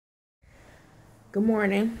Good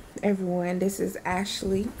morning, everyone. This is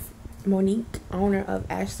Ashley, Monique, owner of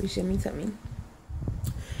Ashley Shimmy Tummy.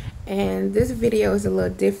 And this video is a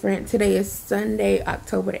little different. Today is Sunday,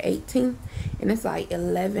 October the 18th, and it's like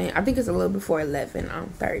 11. I think it's a little before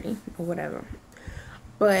 11:30 or whatever.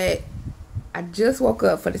 But I just woke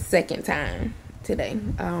up for the second time today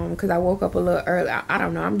because I woke up a little early. I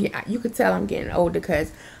don't know. You could tell I'm getting older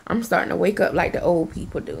because I'm starting to wake up like the old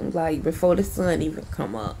people do, like before the sun even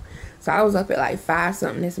come up. So I was up at like 5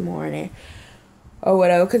 something this morning or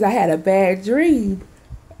whatever because I had a bad dream.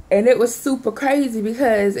 And it was super crazy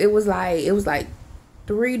because it was like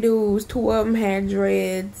 3 dudes, 2 of them had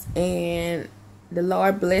dreads, and the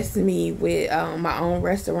Lord blessed me with my own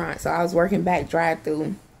restaurant. So I was working back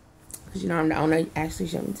drive-through because, you know, I'm the owner of Ashley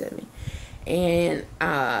Shimmy Tummy. And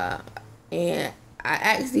I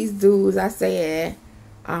asked these dudes, I said,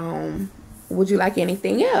 would you like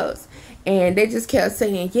anything else? And they just kept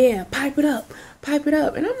saying, yeah, pipe it up, pipe it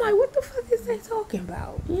up. And I'm like, what the fuck is they talking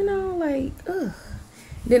about? You know, like, ugh.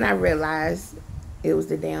 Then I realized it was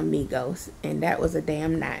the damn Migos, and that was a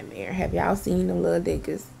damn nightmare. Have y'all seen them little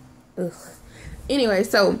niggas? Ugh. Anyway,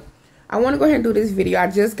 so I want to go ahead and do this video. I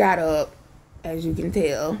just got up, as you can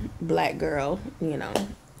tell, black girl, you know.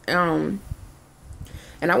 And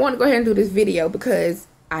I want to go ahead and do this video because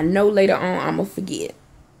I know later on I'm going to forget.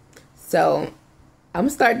 So I'm gonna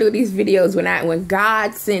start doing these videos when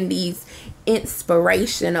God send these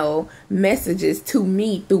inspirational messages to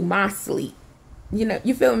me through my sleep. You know,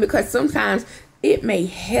 you feel me? Because sometimes it may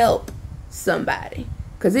help somebody.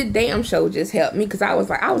 Because it damn sure just helped me. Because I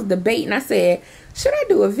was debating. I said, should I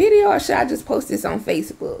do a video or should I just post this on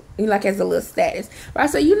Facebook? You know, like as a little status. But I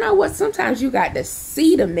said, you know what? Sometimes you got to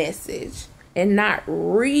see the message and not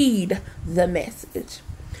read the message.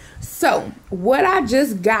 So, what I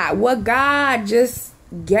just got, what God just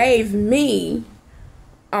gave me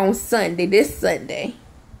on Sunday, this Sunday,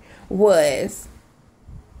 was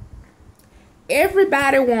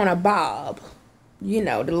everybody want a bob. You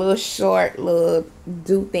know, the little short, little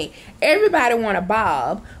do thing. Everybody want a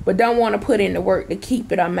bob, but don't want to put in the work to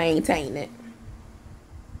keep it or maintain it.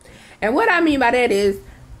 And what I mean by that is,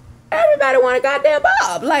 everybody want a goddamn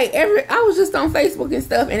bob. Like, I was just on Facebook and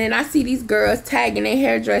stuff, and then I see these girls tagging their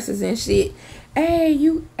hairdressers and shit. Hey,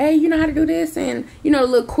 you know how to do this? And, you know, the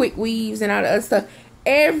little quick weaves and all the other stuff.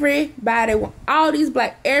 Everybody, all these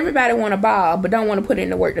everybody want a bob, but don't want to put in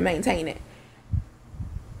the work to maintain it.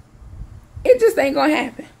 It just ain't gonna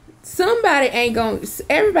happen.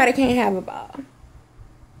 Everybody can't have a bob.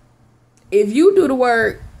 If you do the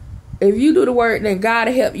work, then God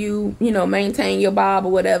will help you, you know, maintain your bob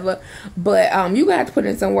or whatever. But you got to put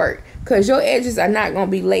in some work because your edges are not going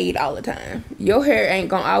to be laid all the time. Your hair ain't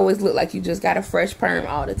going to always look like you just got a fresh perm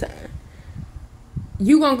all the time.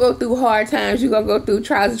 You going to go through hard times. You going to go through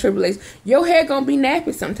trials and tribulations. Your hair going to be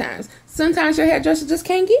nappy sometimes. Sometimes your hairdresser just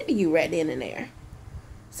can't get to you right then and there.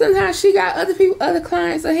 Sometimes she got other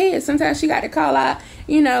clients ahead. Sometimes she got to call out,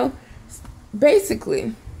 you know,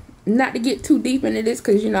 basically. Not to get too deep into this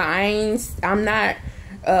because, you know, I'm not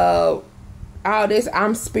all this.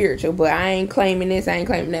 I'm spiritual, but I ain't claiming this, I ain't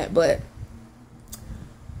claiming that. But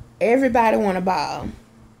everybody want a bob,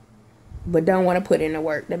 but don't want to put in the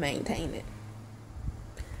work to maintain it.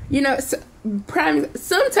 You know,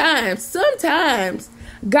 sometimes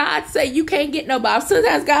God say you can't get no bob.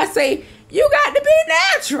 Sometimes God say you got to be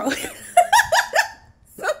natural.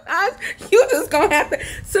 Sometimes you just gonna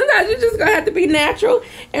have to be natural,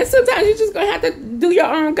 and sometimes you just gonna have to do your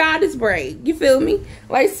own goddess braid. You feel me?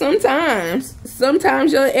 Like sometimes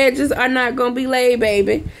your edges are not gonna be laid,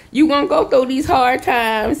 baby. You gonna go through these hard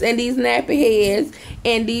times and these nappy heads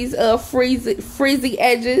and these frizzy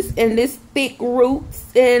edges and this thick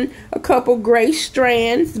roots and a couple gray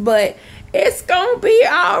strands, but it's gonna be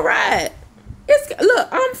all right. Look,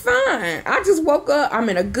 I'm fine. I just woke up. I'm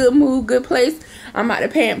in a good mood, good place. I'm about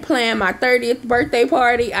to plan my 30th birthday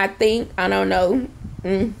party, I think. I don't know.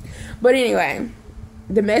 But anyway,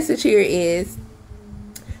 the message here is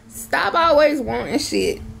stop always wanting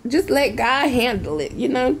shit. Just let God handle it. You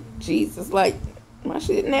know, Jesus, like, my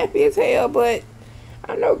shit nappy as hell, but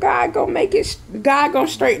I know God gonna make it. God gonna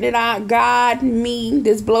straighten it out. God, me,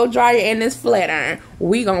 this blow dryer, and this flat iron.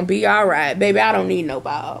 We gonna be all right. Baby, I don't need no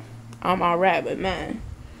bob. I'm all right with mine.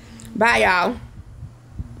 Bye, y'all.